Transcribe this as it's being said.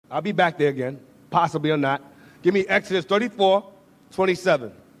I'll be back there again, possibly or not. Give me Exodus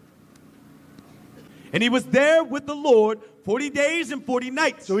 34:27. And he was there with the Lord 40 days and 40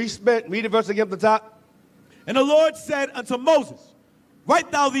 nights. So he spent, read the verse again at the top. And the Lord said unto Moses,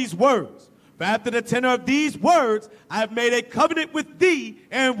 write thou these words, for after the tenor of these words I have made a covenant with thee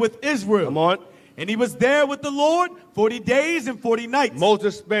and with Israel. Come on. And he was there with the Lord 40 days and 40 nights.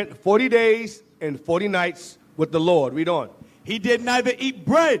 Moses spent 40 days and 40 nights with the Lord. Read on. He did neither eat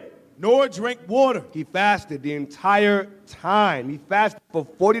bread nor drink water. He fasted the entire time. He fasted for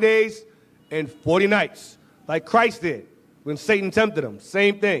 40 days and 40 nights, like Christ did when Satan tempted him.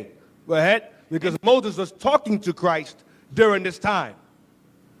 Same thing. Go ahead. Because Moses was talking to Christ during this time.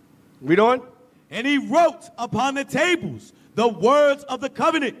 Read on. And he wrote upon the tables the words of the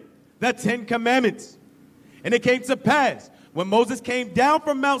covenant, the 10 commandments. And it came to pass, when Moses came down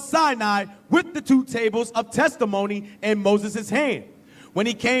from Mount Sinai with the 2 tables of testimony in Moses' hand, when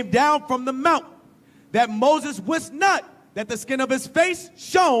he came down from the mount, that Moses wist not that the skin of his face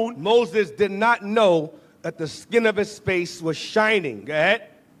shone. Moses did not know that the skin of his face was shining. Go ahead.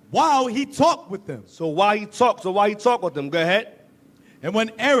 While he talked with them. So while he talked with them, go ahead. And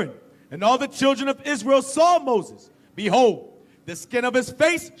when Aaron and all the children of Israel saw Moses, behold, the skin of his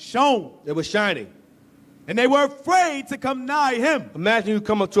face shone. It was shining. And they were afraid to come nigh him. Imagine you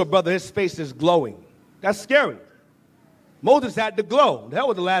come up to a brother, his face is glowing. That's scary. Moses had the glow. The hell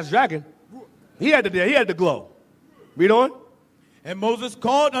with the last dragon. He had the glow. Read on. And Moses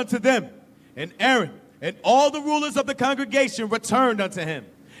called unto them, and Aaron and all the rulers of the congregation returned unto him.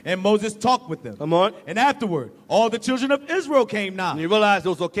 And Moses talked with them. Come on. And afterward, all the children of Israel came nigh. When they realized it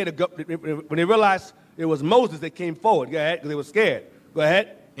was okay to go, when they realized it was Moses, they came forward. Go ahead, because they were scared. Go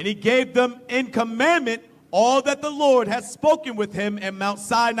ahead. And he gave them in commandment all that the Lord had spoken with him in Mount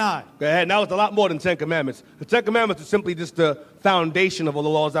Sinai. Go ahead. Now it's a lot more than 10 commandments. The 10 commandments are simply just the foundation of all the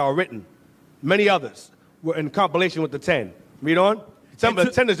laws that were written. Many others were in compilation with the 10. Read on.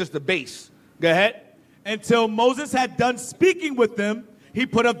 The 10 is just the base. Go ahead. Until Moses had done speaking with them, he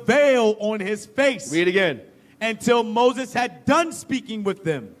put a veil on his face. Read again. Until Moses had done speaking with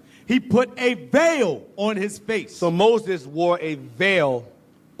them, he put a veil on his face. So Moses wore a veil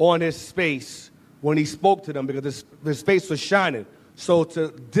on his face when he spoke to them because his face was shining. So to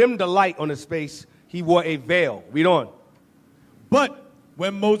dim the light on his face, he wore a veil. Read on. But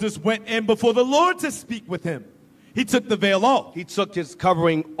when Moses went in before the Lord to speak with him, he took the veil off. He took his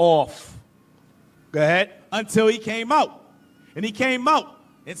covering off. Go ahead. Until he came out. And he came out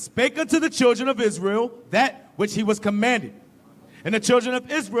and spake unto the children of Israel that which he was commanded. And the children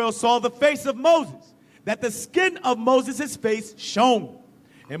of Israel saw the face of Moses, that the skin of Moses' face shone.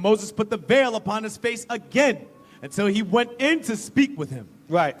 And Moses put the veil upon his face again until he went in to speak with him.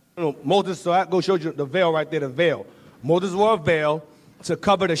 Right. Moses, so I go show you the veil right there, the veil. Moses wore a veil to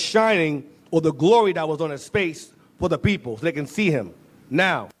cover the shining or the glory that was on his face for the people so they can see him.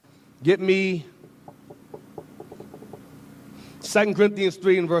 Now, get me 2 Corinthians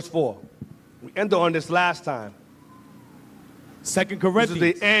 3 and verse 4. We ended on this last time. 2 Corinthians.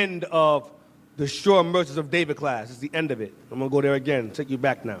 This is the end of the Sure Mercies of David class. It's the end of it. I'm going to go there again. Take you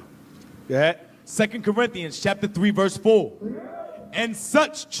back now. Go ahead. 2 Corinthians chapter 3 verse 4. And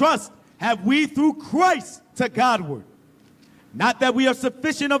such trust have we through Christ to Godward. Not that we are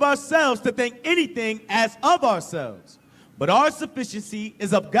sufficient of ourselves to think anything as of ourselves, but our sufficiency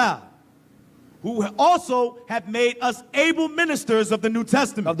is of God, who also have made us able ministers of the New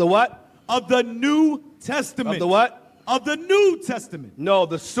Testament. Of the what? Of the New Testament. Of the what? Of the New Testament. No,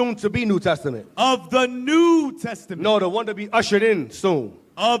 the soon-to-be New Testament. Of the New Testament. No, the one to be ushered in soon.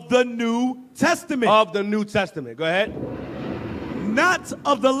 Of the New Testament. Of the New Testament. Go ahead. Not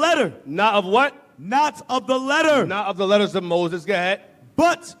of the letter. Not of what? Not of the letter. Not of the letters of Moses. Go ahead.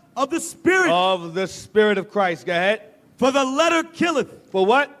 But of the Spirit. Of the Spirit of Christ. Go ahead. For the letter killeth. For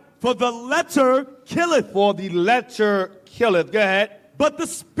what? For the letter killeth. For the letter killeth. Go ahead. But the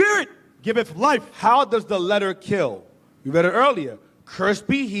Spirit giveth life. How does the letter kill? You read it earlier. Cursed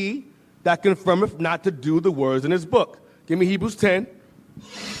be he that confirmeth not to do the words in his book. Give me Hebrews 10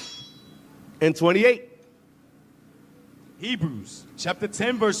 and 28. Hebrews chapter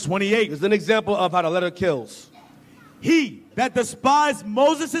 10 verse 28. Here's an example of how the letter kills. He that despised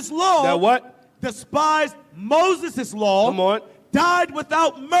Moses' law. That what? Despised Moses' law. Come on. Died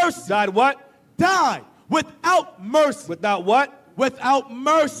without mercy. Died what? Died without mercy. Without what? Without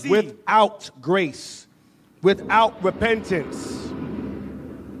mercy. Without grace. Without repentance.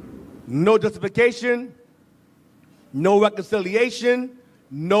 No justification. No reconciliation.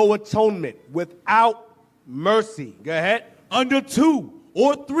 No atonement. Without mercy. Go ahead. Under 2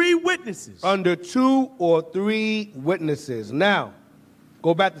 or 3 witnesses. Under 2 or 3 witnesses. Now,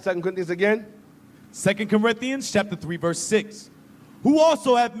 Go back to 2 Corinthians again. 2 Corinthians chapter 3, verse 6. Who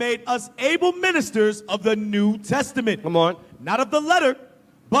also have made us able ministers of the New Testament. Come on. Not of the letter,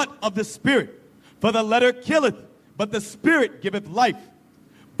 but of the Spirit. For the letter killeth, but the Spirit giveth life.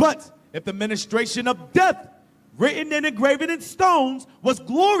 But if the ministration of death, written and engraven in stones, was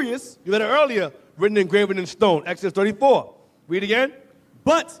glorious. You read it earlier, written and graven in stone. Exodus 34. Read again.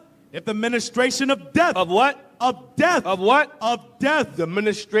 But if the ministration of death. Of what? Of death. Of what? Of death. The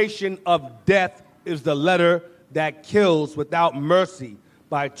ministration of death is the letter that kills without mercy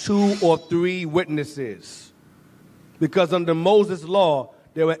by 2 or 3 witnesses. Because under Moses' law,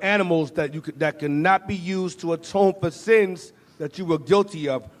 there were animals that could not be used to atone for sins that you were guilty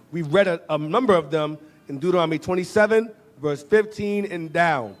of. We read a number of them in Deuteronomy 27, verse 15 and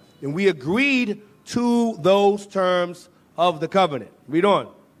down. And we agreed to those terms of the covenant. Read on.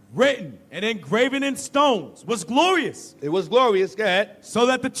 Written and engraven in stones was glorious. It was glorious. Go ahead. So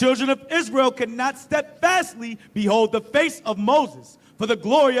that the children of Israel could not steadfastly behold the face of Moses for the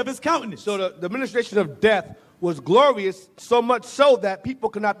glory of his countenance. So the ministration of death was glorious, so much so that people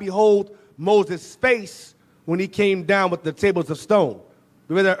could not behold Moses' face when he came down with the tables of stone.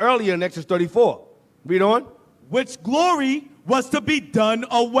 We read that earlier in Exodus 34. Read on. Which glory was to be done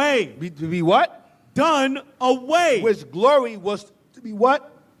away. To be what? Done away. Which glory was to be what?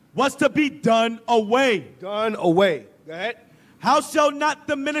 Was to be done away. Done away. Go ahead. How shall not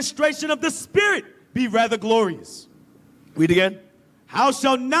the ministration of the Spirit be rather glorious? Read again. How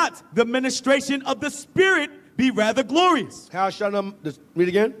shall not the ministration of the Spirit be rather glorious? How shall read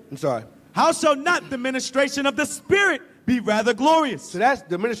again? I'm sorry. How shall not the ministration of the Spirit be rather glorious? So that's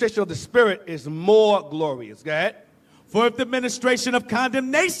the ministration of the Spirit is more glorious. Go ahead. For if the ministration of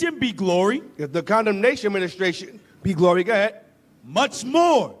condemnation be glory, if the condemnation ministration be glory, go ahead. Much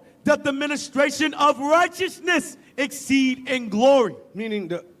more doth the ministration of righteousness exceed in glory. Meaning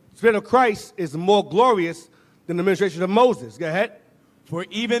the Spirit of Christ is more glorious than the ministration of Moses. Go ahead. For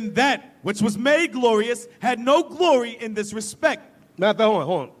even that which was made glorious had no glory in this respect. Matter of fact,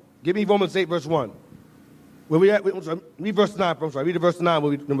 hold on. Give me Romans 8, verse 1. Where we at? Read verse 9. I'm sorry. Read the verse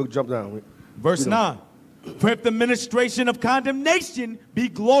 9, then we'll jump down. Verse 9. For if the ministration of condemnation be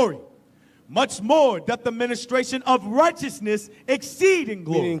glory, much more doth the ministration of righteousness exceed in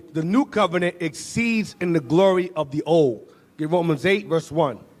glory. Meaning the new covenant exceeds in the glory of the old. Give Romans 8, verse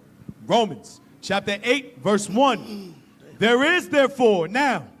 1. Romans chapter 8, verse 1. There is therefore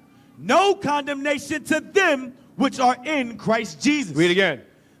now no condemnation to them which are in Christ Jesus. Read again.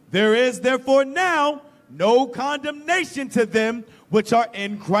 There is therefore now no condemnation to them which are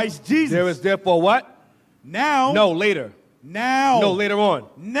in Christ Jesus. There is therefore what? Now. No, later. Now. No, later on.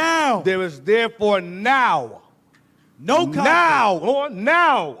 Now. There is therefore now. No condemnation. Now. Hold on.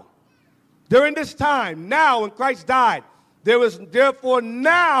 Now. During this time, now when Christ died, there is therefore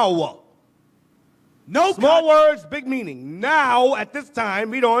now. No. Small words, big meaning. Now, at this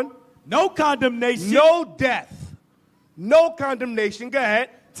time, read on. No condemnation. No death. No condemnation. Go ahead.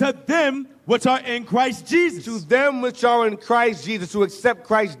 To them which are in Christ Jesus. To them which are in Christ Jesus, who accept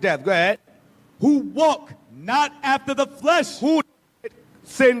Christ's death. Go ahead. Who walk not after the flesh. Who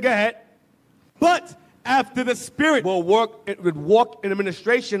sin. Go ahead. But after the Spirit. Will walk in the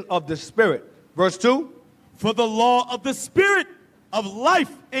ministration of the Spirit. Verse 2. For the law of the Spirit of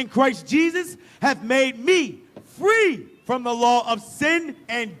life in Christ Jesus hath made me free from the law of sin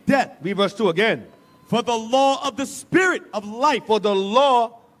and death. Read verse 2 again. For the law of the Spirit of life. For the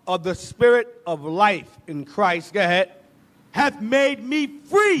law of the Spirit of life in Christ. Go ahead. Hath made me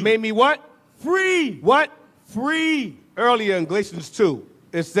free. Made me what? Free. What? Free. Earlier in Galatians 2,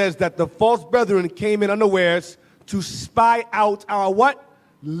 it says that the false brethren came in unawares to spy out our what?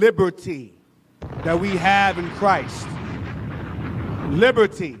 Liberty that we have in Christ.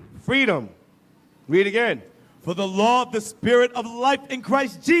 Liberty, freedom. Read again. For the law of the Spirit of life in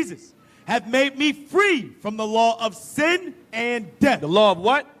Christ Jesus hath made me free from the law of sin and death. The law of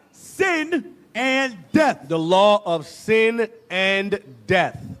what? Sin and death. The law of sin and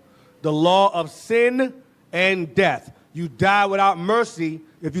death. The law of sin and death. You die without mercy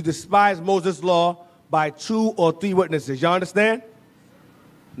if you despise Moses' law by 2 or 3 witnesses. Y'all understand?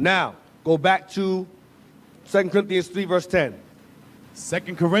 Now, go back to 2 Corinthians 3, verse 10.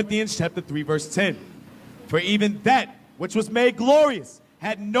 2 Corinthians chapter 3, verse 10. For even that which was made glorious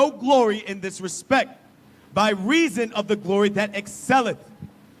had no glory in this respect, by reason of the glory that excelleth.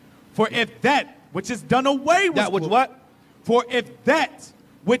 For if that which is done away was That which what? For if that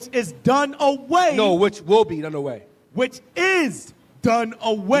which is done away. No, which will be done away. Which is done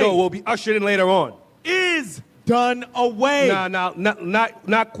away. No, will be ushered in later on. Is done away.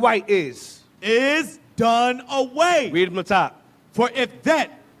 Not quite is. Is done away. Read from the top. For if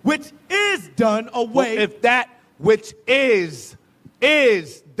that which is done away If that which is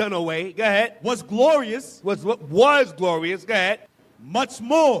done away, go ahead, was glorious, was glorious, go ahead. much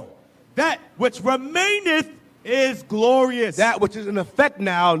more that which remaineth is glorious. That which is in effect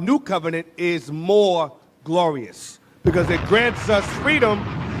now, new covenant, is more glorious because it grants us freedom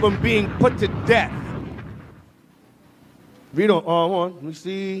from being put to death. Read on, hold on, let me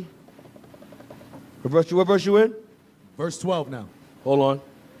see. What verse you in? Verse 12 now. Hold on.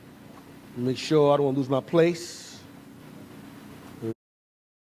 Make sure I don't want to lose my place.